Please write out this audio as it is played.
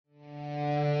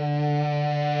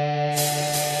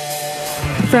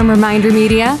From Reminder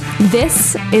Media,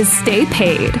 this is Stay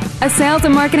Paid, a sales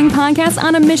and marketing podcast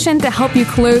on a mission to help you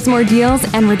close more deals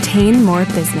and retain more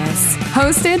business.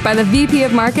 Hosted by the VP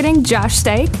of Marketing, Josh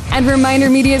Stike, and Reminder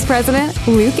Media's president,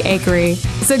 Luke Acree.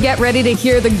 So get ready to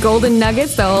hear the golden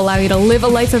nuggets that will allow you to live a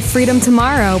life of freedom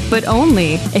tomorrow, but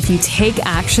only if you take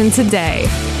action today.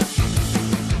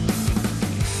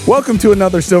 Welcome to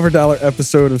another Silver Dollar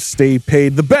episode of Stay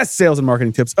Paid, the best sales and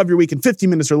marketing tips of your week in 15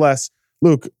 minutes or less.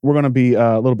 Luke, we're going to be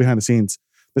a little behind the scenes.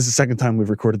 This is the second time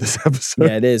we've recorded this episode.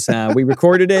 Yeah, it is. We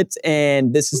recorded it,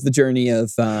 and this is the journey of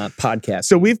podcast.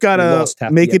 So we've got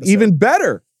to make it even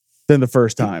better than the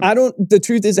first time. The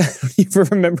truth is, I don't even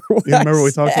remember what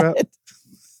we talked about?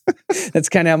 That's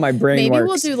kind of how my brain works. Maybe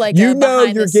we'll do like a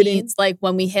behind the scenes, like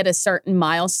when we hit a certain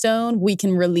milestone, we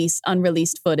can release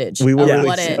unreleased footage of what it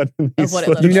looks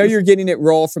like. You're getting it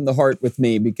raw from the heart with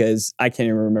me because I can't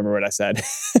even remember what I said.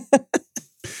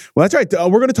 Well, that's right.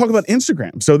 We're going to talk about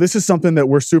Instagram. So this is something that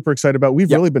we're super excited about.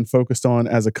 We've really been focused on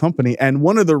as a company. And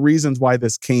one of the reasons why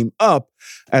this came up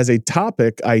as a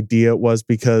topic idea was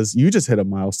because you just hit a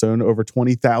milestone, over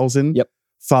 20,000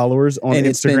 followers on and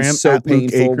Instagram. It's been so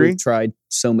painful. Luke We've tried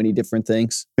so many different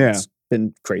things. Yeah. It's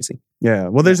been crazy. Yeah.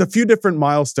 Well, there's a few different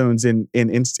milestones in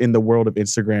the world of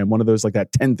Instagram. One of those, like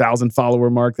that 10,000 follower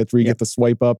mark. That's where you get to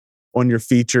swipe up on your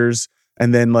features.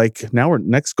 And then now our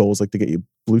next goal is like to get you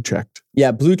blue checked.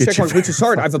 Yeah, blue check mark, which is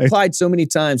hard. I've applied so many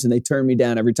times and they turn me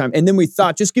down every time. And then we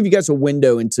thought, just give you guys a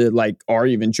window into like our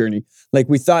even journey. Like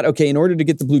we thought, okay, in order to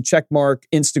get the blue check mark,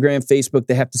 Instagram, Facebook,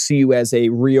 they have to see you as a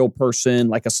real person,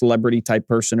 like a celebrity type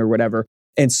person or whatever.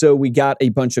 And so we got a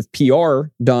bunch of PR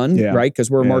done, right?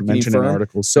 Because we're a marketing firm.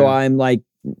 Articles, so I'm like,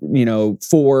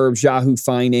 Forbes, Yahoo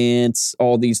Finance,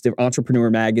 all these different Entrepreneur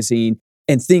Magazine,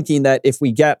 and thinking that if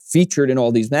we got featured in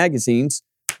all these magazines,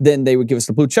 then they would give us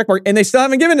the blue check mark, and they still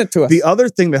haven't given it to us. The other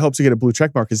thing that helps you get a blue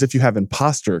check mark is if you have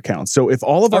imposter accounts. So if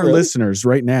all of our listeners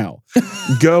right now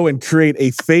go and create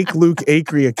a fake Luke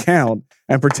Acree account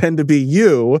and pretend to be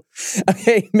you.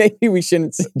 Okay, maybe we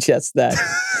shouldn't suggest that.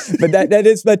 But that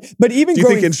is, but even do you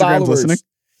think Instagram's followers, listening?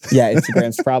 Yeah,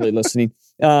 Instagram's probably listening.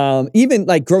 Even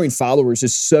like growing followers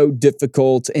is so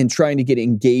difficult, and trying to get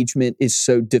engagement is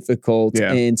so difficult.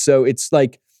 Yeah. And so it's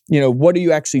like, what do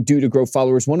you actually do to grow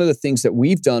followers? One of the things that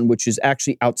we've done, which is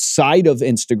actually outside of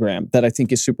Instagram, that I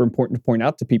think is super important to point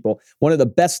out to people, one of the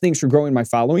best things for growing my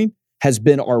following has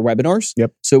been our webinars.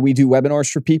 Yep. So we do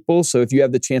webinars for people. So if you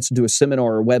have the chance to do a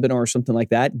seminar or a webinar or something like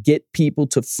that, get people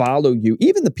to follow you.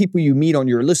 Even the people you meet on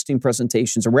your listing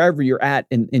presentations or wherever you're at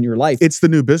in your life. It's the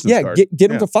new business card. Get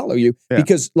them to follow you. Yeah.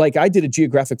 Because like I did a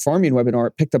geographic farming webinar,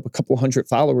 it picked up a couple hundred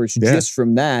followers just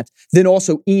from that. Then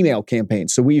also email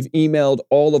campaigns. So we've emailed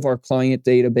all of our client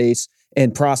database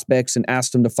and prospects and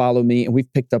asked them to follow me. And we've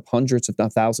picked up hundreds, if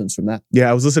not thousands from that. Yeah,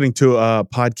 I was listening to a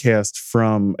podcast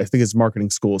from, I think it's Marketing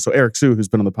School. So Eric Sue, who's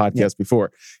been on the podcast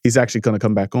before, he's actually going to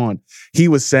come back on. He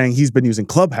was saying he's been using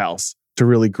Clubhouse to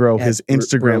really grow his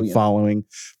Instagram following,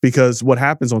 because what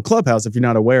happens on Clubhouse, if you're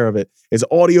not aware of it, is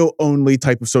audio only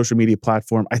type of social media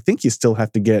platform. I think you still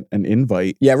have to get an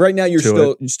invite. Yeah, right now you're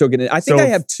still getting it. I think I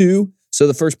have two. So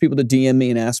the first people to DM me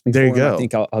and ask me there for them, I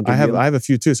think I'll give you them. I have a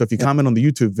few too. So if you comment on the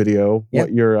YouTube video,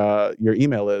 what your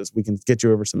email is, we can get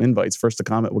you over some invites. First to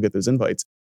comment, we'll get those invites.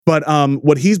 But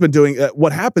what he's been doing,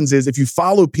 what happens is if you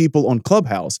follow people on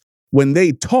Clubhouse, when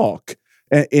they talk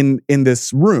in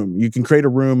this room, you can create a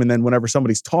room, and then whenever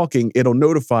somebody's talking, it'll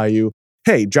notify you,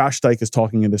 hey, Josh Stike is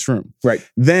talking in this room. Right.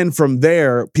 Then from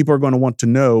there, people are going to want to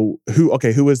know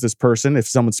who is this person? If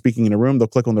someone's speaking in a room, they'll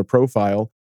click on their profile.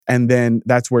 And then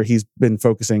that's where he's been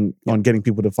focusing on getting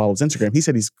people to follow his Instagram. He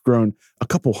said he's grown a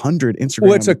couple hundred Instagram.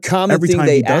 Well, it's a common thing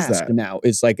they ask now.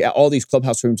 Is like all these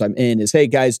Clubhouse rooms I'm in is, hey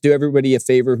guys, do everybody a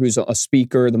favor who's a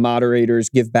speaker, the moderators,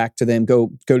 give back to them, go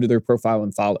to their profile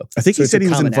and follow. I think he said he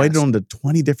was invited on to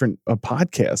 20 different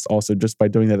podcasts also just by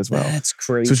doing that as well. That's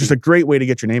crazy. So it's just a great way to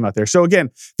get your name out there. So again,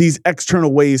 these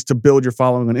external ways to build your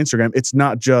following on Instagram, it's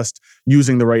not just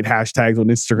using the right hashtags on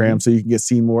Instagram so you can get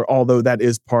seen more, although that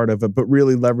is part of it, but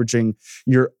really leveraging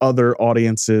your other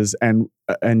audiences and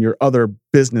your other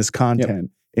business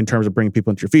content in terms of bringing people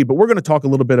into your feed. But we're going to talk a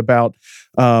little bit about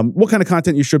what kind of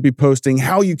content you should be posting,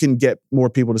 how you can get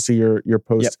more people to see your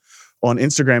posts on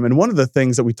Instagram. And one of the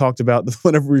things that we talked about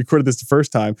whenever we recorded this the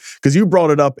first time, because you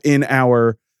brought it up in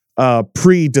our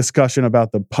pre-discussion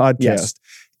about the podcast,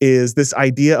 is this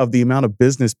idea of the amount of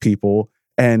business people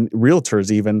and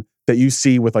realtors even that you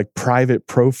see with like private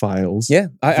profiles. Yeah,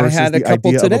 I had a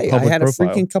couple today. I had a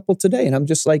freaking couple today. And I'm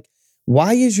just like,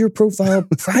 why is your profile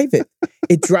private?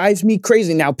 It drives me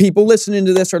crazy. Now, people listening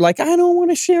to this are like, I don't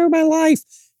want to share my life.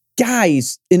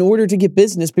 guys, in order to get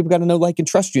business, people got to know, like, and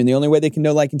trust you. And the only way they can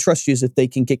know, like, and trust you is if they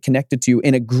can get connected to you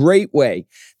in a great way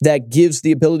that gives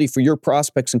the ability for your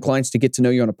prospects and clients to get to know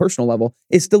you on a personal level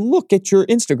is to look at your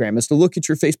Instagram, is to look at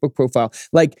your Facebook profile.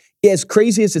 Like, as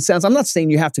crazy as it sounds, I'm not saying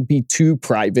you have to be too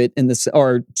private in this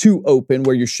or too open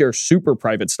where you share super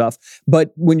private stuff.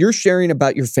 But when you're sharing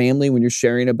about your family, when you're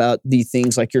sharing about the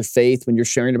things like your faith, when you're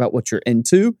sharing about what you're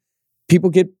into, people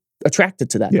get attracted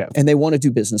to that. Yeah. And they want to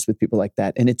do business with people like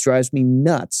that. And it drives me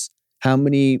nuts how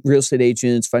many real estate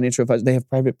agents, financial advisors, they have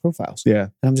private profiles. Yeah.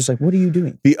 And I'm just like, what are you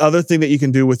doing? The other thing that you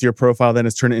can do with your profile then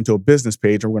is turn it into a business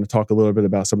page. And we're going to talk a little bit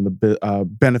about some of the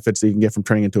benefits that you can get from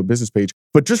turning into a business page.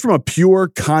 But just from a pure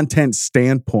content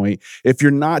standpoint, if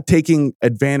you're not taking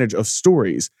advantage of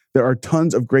stories, there are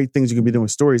tons of great things you can be doing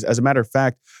with stories. As a matter of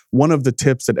fact, one of the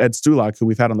tips that Ed Stulak, who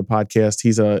we've had on the podcast,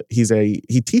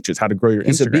 he teaches how to grow your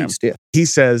He's Instagram. a beast, yeah. He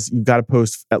says you've got to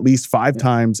post at least 5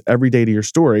 times every day to your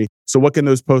story. So what can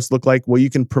those posts look like? Well, you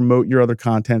can promote your other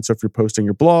content. So if you're posting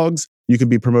your blogs, you can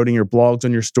be promoting your blogs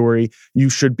on your story. You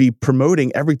should be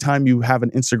promoting every time you have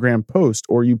an Instagram post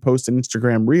or you post an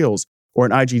Instagram Reels or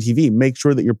an IGTV. Make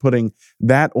sure that you're putting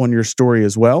that on your story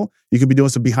as well. You could be doing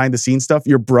some behind the scenes stuff.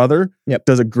 Your brother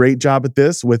does a great job at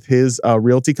this with his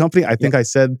realty company. I think I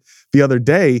said the other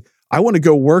day, I want to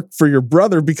go work for your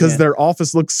brother because their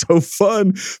office looks so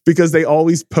fun because they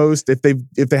always post if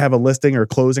they have a listing or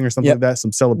closing or something like that,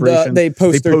 some celebration. They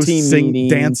post their team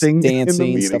meetings,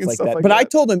 dancing stuff like that. But I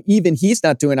told him, even he's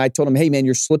not doing, I told him, hey man,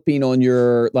 you're slipping on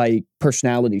your like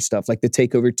personality stuff, like the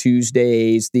Takeover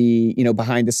Tuesdays, the,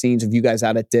 behind the scenes of you guys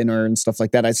out at dinner and stuff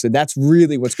like that. I said, that's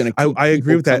really what's going to keep I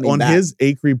agree with that. On back. his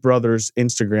Acri Brothers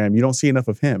Instagram, you don't see enough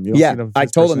of him. You don't see enough of I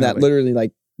his told him that personality. literally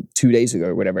like 2 days ago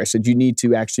or whatever. I said, you need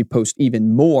to actually post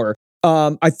even more.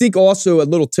 I think also a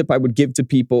little tip I would give to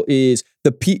people is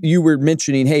you were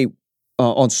mentioning, hey,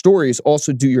 on stories,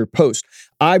 also do your post.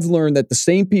 I've learned that the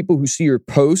same people who see your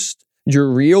post, your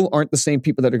reel, aren't the same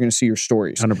people that are going to see your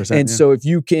stories. 100%. And so if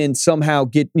you can somehow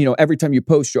get, every time you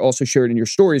post, you also share it in your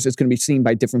stories, it's going to be seen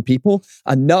by different people.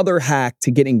 Another hack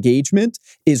to get engagement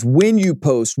is when you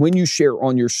post, when you share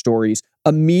on your stories,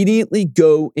 immediately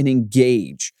go and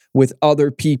engage with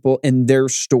other people and their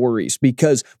stories.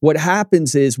 Because what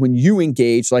happens is when you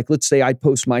engage, like let's say I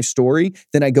post my story,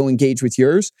 then I go engage with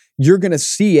yours, you're going to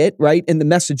see it, right? In the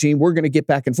messaging, we're going to get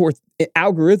back and forth.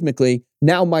 Algorithmically,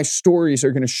 now my stories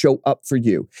are going to show up for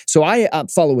you. So I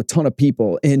follow a ton of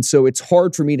people. And so it's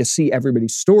hard for me to see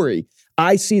everybody's story.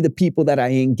 I see the people that I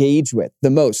engage with the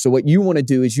most. So what you want to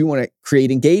do is you want to create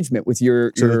engagement with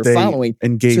your following.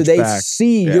 Engage so they back.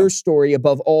 see your story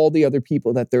above all the other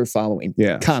people that they're following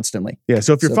constantly. Yeah.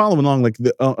 So if you're following along, like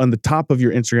on the top of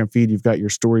your Instagram feed, you've got your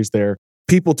stories there.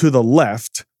 People to the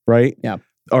left, right? Yeah.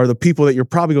 Are the people that you're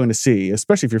probably going to see,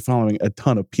 especially if you're following a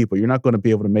ton of people. You're not going to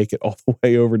be able to make it all the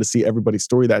way over to see everybody's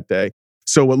story that day.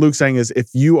 So what Luke's saying is if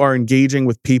you are engaging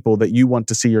with people that you want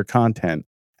to see your content,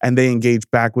 and they engage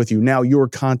back with you, now your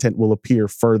content will appear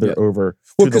further over.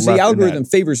 Well, because the algorithm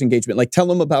favors engagement. Like tell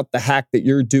them about the hack that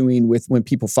you're doing with when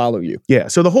people follow you. Yeah.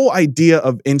 So the whole idea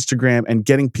of Instagram and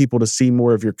getting people to see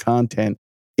more of your content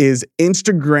is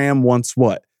Instagram wants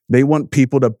what? They want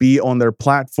people to be on their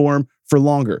platform for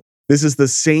longer. This is the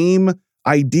same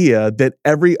idea that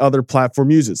every other platform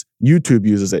uses. YouTube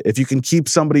uses it. If you can keep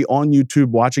somebody on YouTube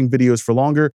watching videos for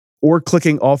longer or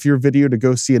clicking off your video to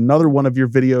go see another one of your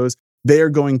videos, they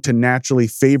are going to naturally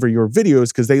favor your videos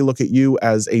because they look at you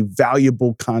as a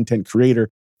valuable content creator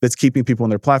that's keeping people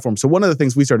on their platform. So one of the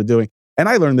things we started doing, and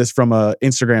I learned this from a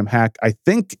Instagram hack, I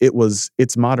think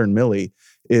it's Modern Millie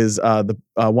is the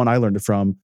one I learned it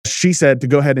from. She said to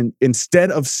go ahead and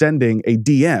instead of sending a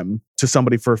DM to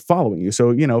somebody for following you. So,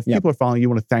 if people are following you, you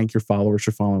want to thank your followers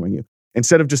for following you.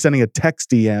 Instead of just sending a text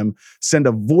DM, send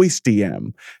a voice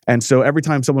DM. And so every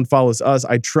time someone follows us,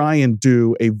 I try and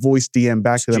do a voice DM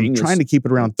back to them, genius. Trying to keep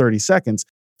it around 30 seconds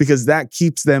because that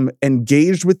keeps them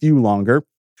engaged with you longer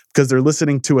because they're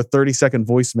listening to a 30-second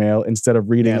voicemail instead of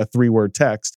reading a 3-word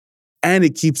text. And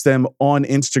it keeps them on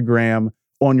Instagram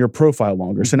on your profile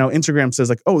longer. So now Instagram says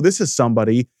like, oh, this is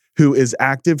somebody who is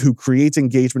active, who creates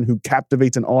engagement, who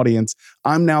captivates an audience.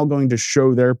 I'm now going to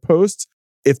show their posts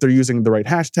if they're using the right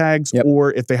hashtags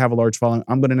or if they have a large following.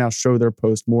 I'm going to now show their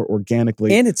post more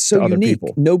organically. And it's so unique.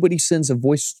 People. Nobody sends a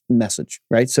voice message,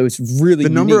 right? So it's really the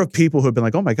number unique. of people who have been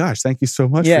like, oh my gosh, thank you so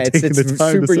much for taking the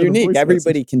time super to send unique. a voice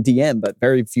Everybody can DM, but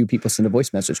very few people send a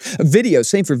voice message. A video,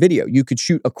 same for video. You could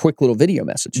shoot a quick little video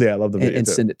message. Yeah, I love the video and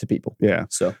send it to people. Yeah.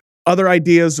 So other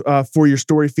ideas for your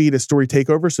story feed is Story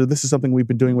Takeover. So this is something we've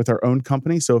been doing with our own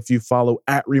company. So if you follow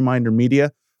 @Reminder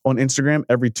Media on Instagram,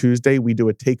 every Tuesday, we do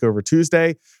a Takeover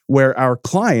Tuesday where our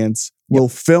clients will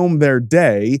film their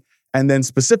day, and then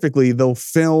specifically they'll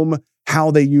film how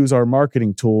they use our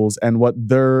marketing tools and what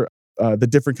their the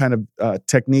different kind of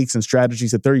techniques and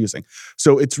strategies that they're using.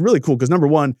 So it's really cool because number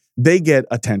one, they get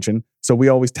attention. So we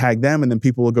always tag them and then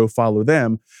people will go follow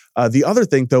them. The other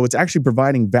thing though, it's actually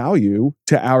providing value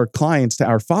to our clients, to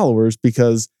our followers,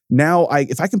 because now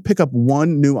if I can pick up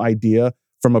one new idea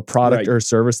from a product or a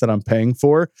service that I'm paying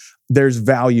for, there's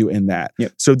value in that.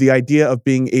 Yep. So the idea of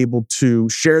being able to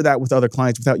share that with other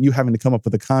clients without you having to come up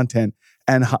with the content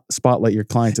and spotlight your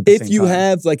clients at the same time. If you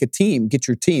have like a team, get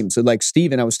your team. So like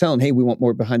Steven, I was telling, hey, we want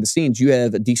more behind the scenes. You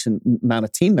have a decent amount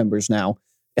of team members now.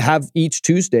 Have each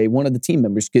Tuesday, one of the team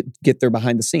members get their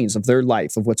behind the scenes of their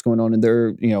life, of what's going on in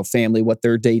their family, what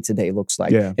their day-to-day looks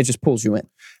like. Yeah. It just pulls you in.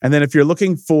 And then if you're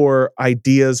looking for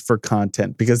ideas for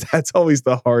content, because that's always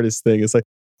the hardest thing. It's like,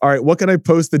 all right, what can I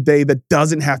post today that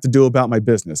doesn't have to do about my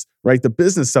business, right? The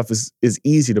business stuff is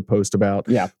easy to post about,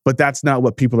 but that's not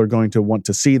what people are going to want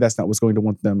to see. That's not what's going to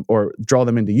want them or draw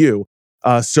them into you.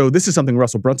 So this is something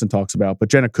Russell Brunson talks about, but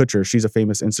Jenna Kutcher, she's a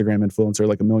famous Instagram influencer,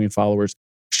 like 1 million followers.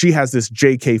 She has this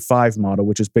JK5 model,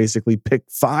 which is basically pick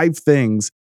 5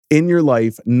 things in your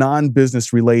life,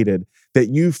 non-business related, that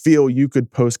you feel you could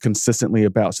post consistently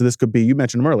about. So this could be, you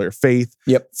mentioned them earlier, faith,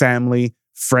 family,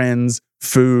 friends,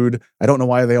 food. I don't know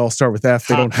why they all start with F.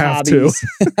 They don't have to.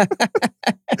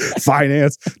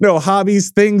 Finance. No,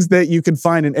 hobbies, things that you can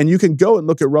find. And you can go and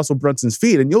look at Russell Brunson's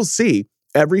feed and you'll see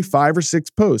every 5 or 6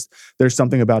 posts, there's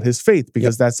something about his faith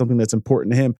because that's something that's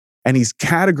important to him. And he's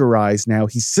categorized now,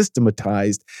 he's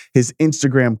systematized his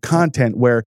Instagram content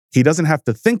where he doesn't have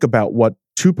to think about what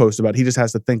to post about. He just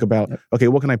has to think about, okay,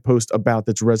 what can I post about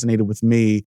that's resonated with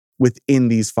me within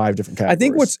these 5 different categories? I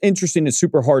think what's interesting is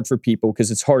super hard for people, because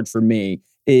it's hard for me,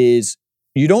 is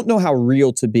you don't know how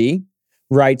real to be,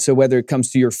 right? So whether it comes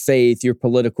to your faith, your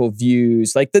political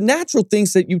views, like the natural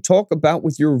things that you talk about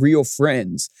with your real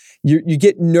friends, you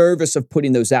get nervous of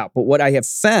putting those out. But what I have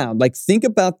found, like think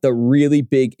about the really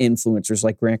big influencers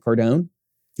like Grant Cardone.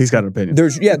 He's got an opinion.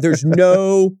 There's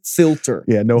no filter.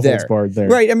 No holds barred there.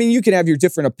 Right. I mean, you can have your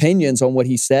different opinions on what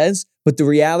he says, but the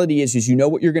reality is you know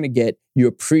what you're going to get, you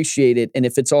appreciate it, and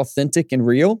if it's authentic and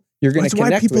real, you're going to connect with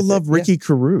it. That's why people love Ricky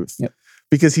Carruth.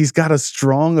 Because he's got a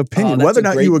strong opinion. Whether or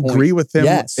not you agree with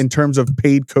him in terms of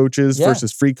paid coaches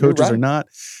versus free coaches or not,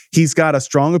 he's got a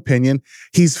strong opinion.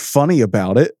 He's funny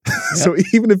about it. So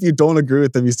even if you don't agree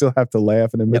with him, you still have to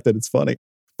laugh and admit that it's funny.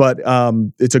 But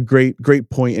it's a great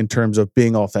point in terms of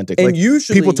being authentic. And like,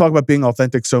 usually, people talk about being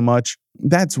authentic so much.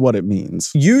 That's what it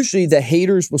means. Usually the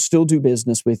haters will still do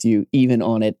business with you even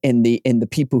on it. And the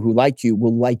people who like you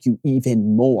will like you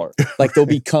even more. Like they'll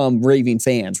become raving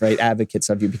fans, right? Advocates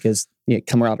of you because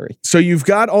camaraderie. So you've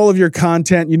got all of your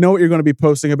content. You know what you're going to be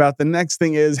posting about. The next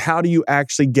thing is, how do you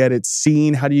actually get it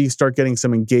seen? How do you start getting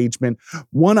some engagement?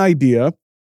 One idea,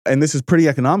 and this is pretty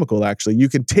economical actually, you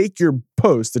can take your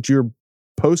post that you're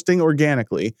posting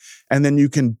organically, and then you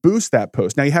can boost that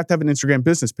post. Now you have to have an Instagram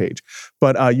business page,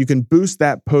 but you can boost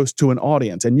that post to an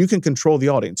audience, and you can control the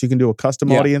audience. You can do a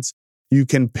custom audience. You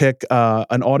can pick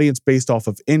an audience based off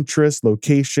of interest,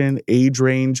 location, age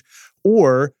range,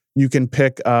 or you can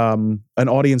pick an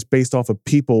audience based off of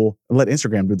people and let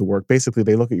Instagram do the work. Basically,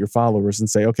 they look at your followers and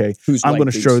say, okay, I'm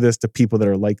going to show this to people that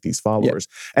are like these followers.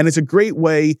 And it's a great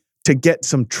way to get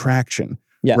some traction.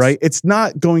 Right? It's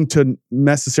not going to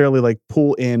necessarily like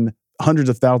pull in hundreds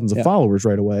of thousands of followers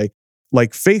right away.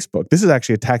 Like Facebook. This is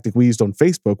actually a tactic we used on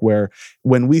Facebook where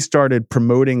when we started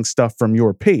promoting stuff from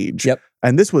your page,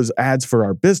 and this was ads for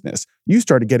our business, you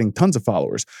started getting tons of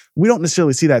followers. We don't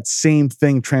necessarily see that same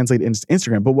thing translate into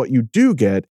Instagram, but what you do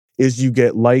get is you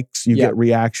get likes, you get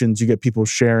reactions, you get people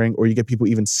sharing, or you get people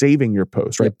even saving your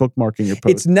post, right? Bookmarking your post.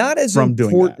 It's not as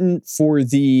important for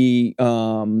the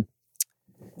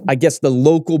I guess the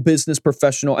local business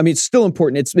professional. I mean, it's still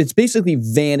important. It's basically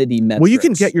vanity metrics. Well, you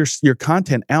can get your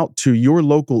content out to your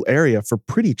local area for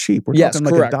pretty cheap. We're talking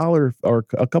like $1 or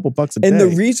a couple bucks a day. And the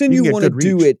reason you want to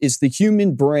do it is the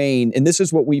human brain, and this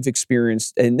is what we've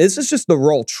experienced, and this is just the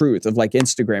raw truth of like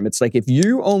Instagram. It's like if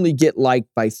you only get liked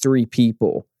by 3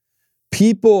 people,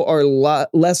 people are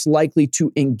less likely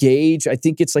to engage. I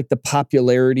think it's like the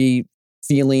popularity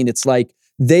feeling. It's like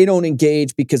they don't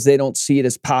engage because they don't see it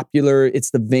as popular. It's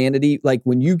the vanity. Like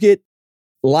when you get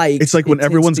likes, it's like when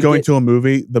everyone's going to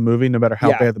the movie, no matter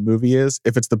how bad the movie is,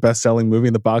 if it's the best-selling movie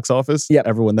in the box office,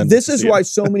 everyone then. This is why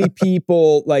so many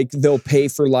people like they'll pay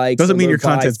for likes. Doesn't mean your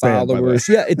content's bad, by the way.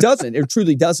 Yeah, it doesn't. It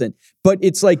truly doesn't. But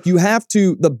it's like you have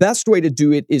to. The best way to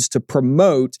do it is to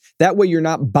promote. That way, you're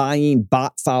not buying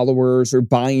bot followers or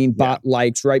buying bot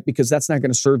likes, right? Because that's not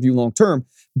going to serve you long term.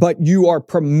 but you are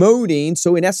promoting.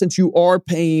 So in essence, you are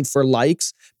paying for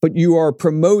likes, but you are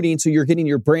promoting. So you're getting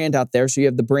your brand out there. So you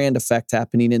have the brand effect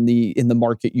happening in the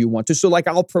market you want to. So like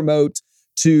I'll promote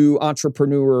to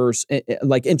entrepreneurs,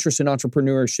 like interest in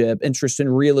entrepreneurship, interest in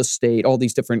real estate, all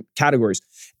these different categories.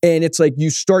 And it's like you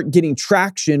start getting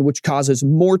traction, which causes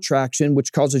more traction,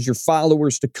 which causes your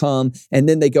followers to come. And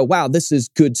then they go, wow, this is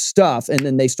good stuff. And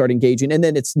then they start engaging. And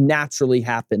then it's naturally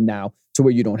happened now to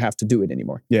where you don't have to do it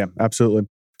anymore. Yeah, absolutely.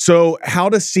 So how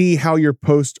to see how your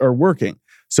posts are working.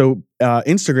 So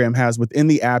Instagram has within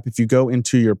the app, if you go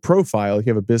into your profile, if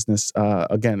you have a business,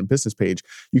 a business page,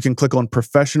 you can click on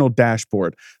professional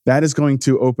dashboard. That is going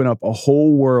to open up a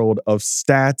whole world of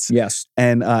stats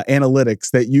and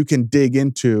analytics that you can dig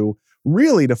into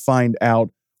really to find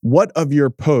out what of your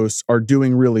posts are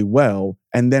doing really well.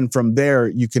 And then from there,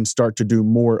 you can start to do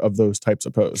more of those types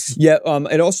of posts. Yeah.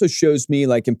 It also shows me,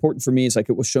 like, important for me is like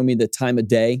it will show me the time of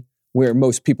day where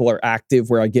most people are active,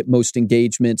 where I get most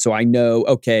engagement. So I know,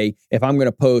 okay, if I'm going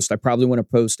to post, I probably want to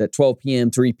post at 12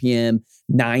 p.m., 3 p.m.,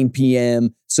 9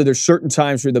 p.m. So there's certain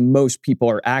times where the most people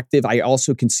are active. I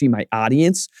also can see my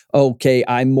audience. Okay,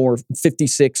 I'm more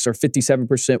 56 or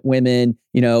 57% women,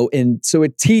 and so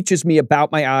it teaches me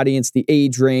about my audience, the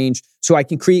age range, so I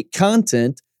can create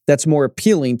content that's more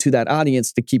appealing to that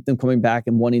audience to keep them coming back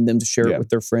and wanting them to share it with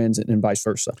their friends and vice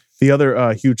versa. The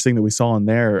other huge thing that we saw in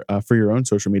there for your own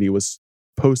social media was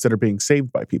posts that are being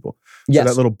saved by people. So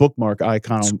that little bookmark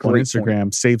icon on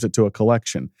Instagram saves it to a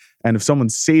collection. And if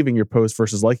someone's saving your post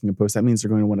versus liking a post, that means they're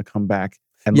going to want to come back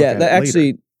and look at it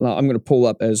later. I'm going to pull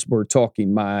up as we're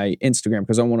talking my Instagram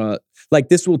because I want to, like,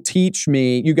 this will teach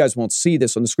me, you guys won't see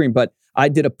this on the screen, but I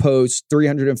did a post,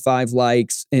 305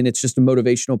 likes, and it's just a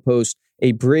motivational post.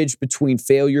 A bridge between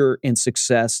failure and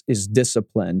success is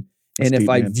discipline. And if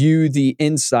I view the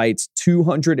insights,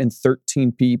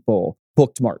 213 people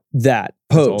bookmarked that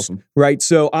post, right?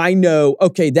 So I know,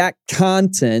 okay, that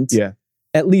content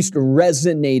at least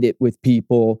resonated with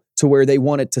people to where they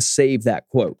wanted to save that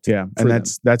quote. Yeah, and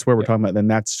that's where we're talking about. Then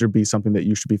that should be something that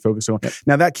you should be focused on.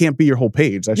 Now, that can't be your whole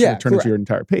page. That should turn into your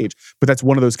entire page. But that's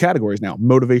one of those categories now.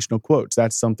 Motivational quotes.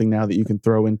 That's something now that you can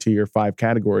throw into your 5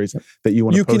 categories that you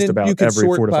want to post about every 4 to 5 posts. You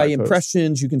can sort by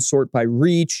impressions. You can sort by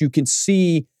reach. You can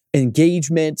see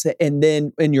engagement. And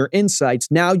then in your insights,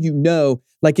 now you know,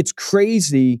 like, it's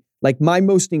crazy. Like, my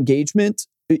most engagement,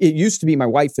 it used to be my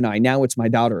wife and I. Now it's my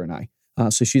daughter and I.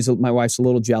 So my wife's a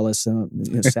little jealous.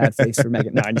 Sad face for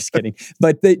Megan. No, I'm just kidding.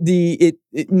 But it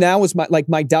now is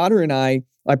my daughter and I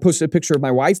posted a picture of my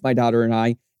wife, my daughter and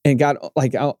I, and got,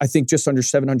 like, I think just under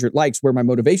 700 likes, where my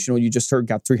motivational, you just heard,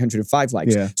 got 305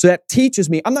 likes. Yeah. So that teaches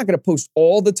me, I'm not going to post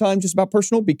all the time just about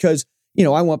personal because,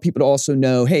 I want people to also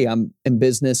know, hey, I'm in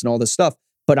business and all this stuff.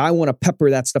 But I want to pepper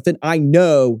that stuff in. I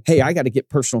know, hey, I got to get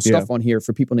personal stuff on here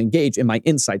for people to engage, and my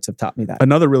insights have taught me that.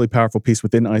 Another really powerful piece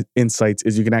within insights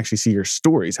is you can actually see your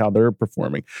stories, how they're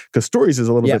performing. Because stories is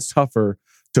a little bit tougher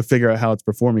to figure out how it's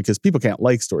performing because people can't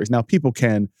like stories. Now, people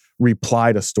can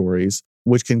reply to stories,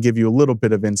 which can give you a little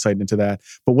bit of insight into that.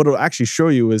 But what it'll actually show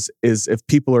you is if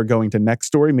people are going to next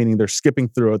story, meaning they're skipping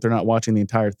through it, they're not watching the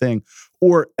entire thing,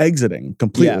 or exiting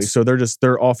completely. So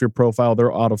they're off your profile,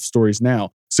 they're out of stories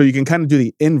now. So you can kind of do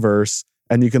the inverse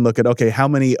and you can look at, okay, how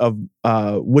many of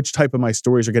which type of my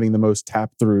stories are getting the most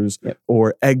tap throughs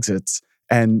or exits,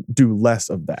 and do less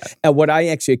of that. And what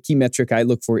a key metric I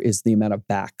look for is the amount of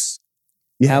backs.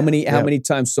 Yeah, how many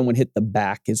times someone hit the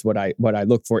back is what I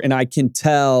look for. And I can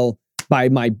tell by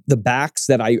the backs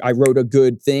that I wrote a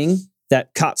good thing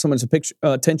that caught someone's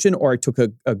attention, or I took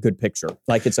a good picture.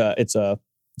 Like it's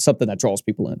something that draws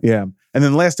people in. Yeah. And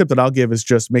then the last tip that I'll give is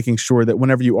just making sure that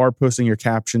whenever you are posting your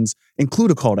captions, include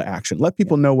a call to action. Let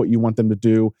people know what you want them to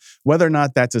do, whether or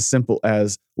not that's as simple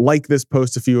as like this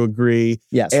post if you agree,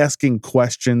 asking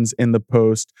questions in the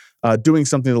post, doing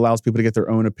something that allows people to get their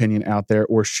own opinion out there,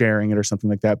 or sharing it or something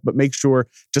like that. But make sure,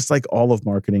 just like all of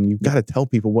marketing, you've got to tell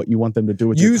people what you want them to do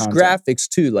with your content. Use graphics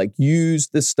too. Like, use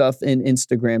this stuff in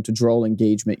Instagram to draw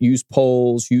engagement. Use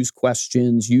polls, use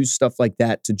questions, use stuff like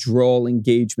that to draw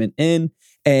engagement in.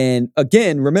 And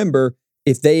again, remember,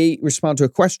 if they respond to a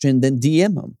question, then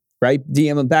DM them, right?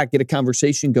 DM them back, get a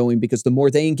conversation going, because the more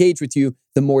they engage with you,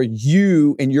 the more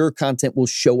you and your content will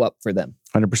show up for them.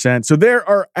 100%. So there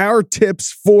are our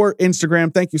tips for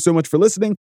Instagram. Thank you so much for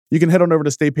listening. You can head on over to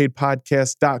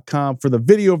staypaidpodcast.com for the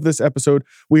video of this episode.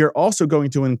 We are also going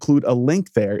to include a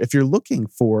link there if you're looking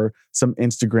for some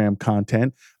Instagram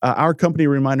content. Our company,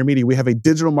 Reminder Media, we have a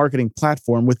digital marketing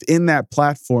platform. Within that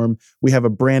platform, we have a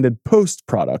branded post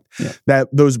product. That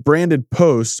those branded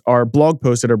posts are blog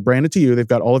posts that are branded to you. They've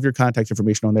got all of your contact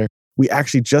information on there. we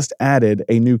actually just added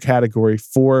a new category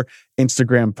for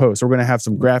Instagram posts. We're going to have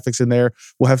some graphics in there.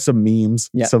 We'll have some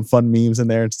memes, some fun memes in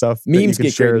there and stuff memes that you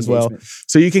can share as well.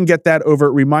 So you can get that over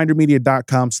at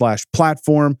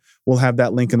remindermedia.com/platform. We'll have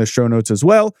that link in the show notes as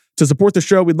well. To support the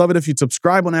show, we'd love it if you'd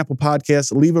subscribe on Apple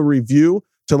Podcasts, leave a review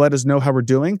to let us know how we're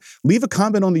doing. Leave a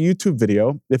comment on the YouTube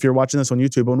video, if you're watching this on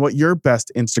YouTube, on what your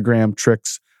best Instagram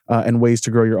tricks and ways to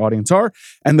grow your audience are.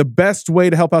 And the best way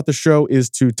to help out the show is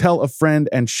to tell a friend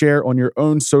and share on your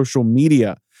own social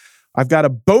media. I've got a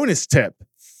bonus tip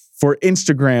for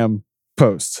Instagram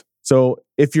posts. So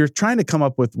if you're trying to come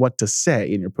up with what to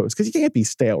say in your post, because you can't be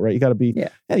stale, right? You got to be,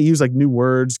 use like new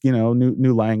words,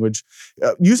 new language.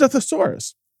 Use a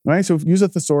thesaurus. Right, so use a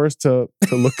thesaurus to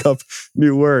look up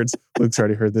new words. Luke's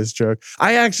already heard this joke.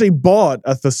 I actually bought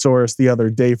a thesaurus the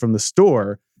other day from the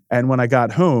store, and when I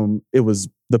got home,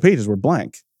 the pages were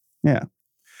blank. Yeah,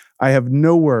 I have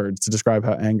no words to describe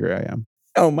how angry I am.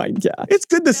 Oh my God! It's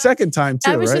good the second time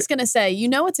too. I was right? just gonna say,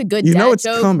 it's a good dad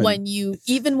joke coming. when you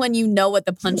know what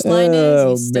the punchline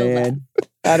is. You still laugh.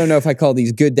 I don't know if I call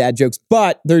these good dad jokes,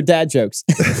 but they're dad jokes.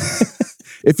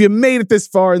 If you made it this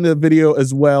far in the video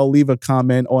as well, leave a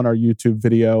comment on our YouTube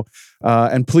video.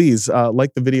 And please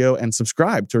like the video and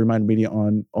subscribe to Reminder Media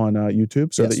on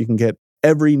YouTube so that you can get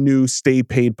every new Stay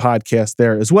Paid podcast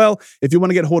there as well. If you want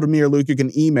to get hold of me or Luke, you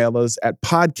can email us at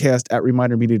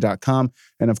podcast@remindermedia.com.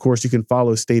 And of course, you can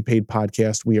follow Stay Paid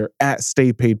Podcast. We are at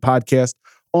Stay Paid Podcast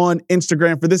on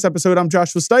Instagram. For this episode, I'm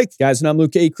Joshua Stike. Guys, and I'm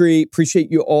Luke Acree.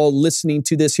 Appreciate you all listening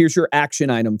to this. Here's your action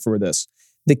item for this.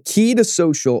 The key to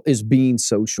social is being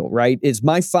social, right? Is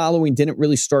my following didn't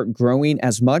really start growing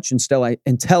as much until I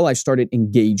started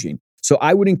engaging. So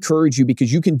I would encourage you,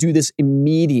 because you can do this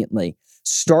immediately.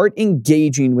 Start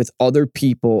engaging with other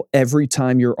people every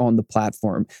time you're on the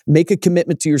platform. Make a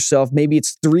commitment to yourself. Maybe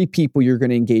it's 3 people you're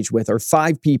going to engage with or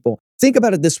 5 people. Think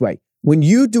about it this way. When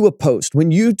you do a post,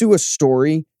 when you do a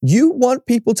story, you want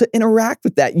people to interact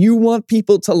with that. You want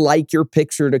people to like your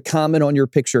picture, to comment on your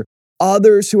picture.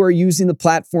 Others who are using the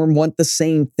platform want the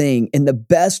same thing. And the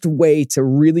best way to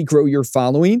really grow your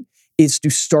following is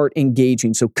to start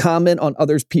engaging. So comment on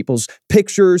other people's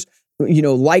pictures,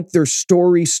 like their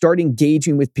stories, start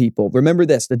engaging with people. Remember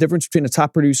this, the difference between a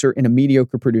top producer and a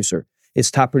mediocre producer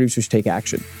is top producers take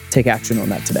action. Take action on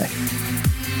that today.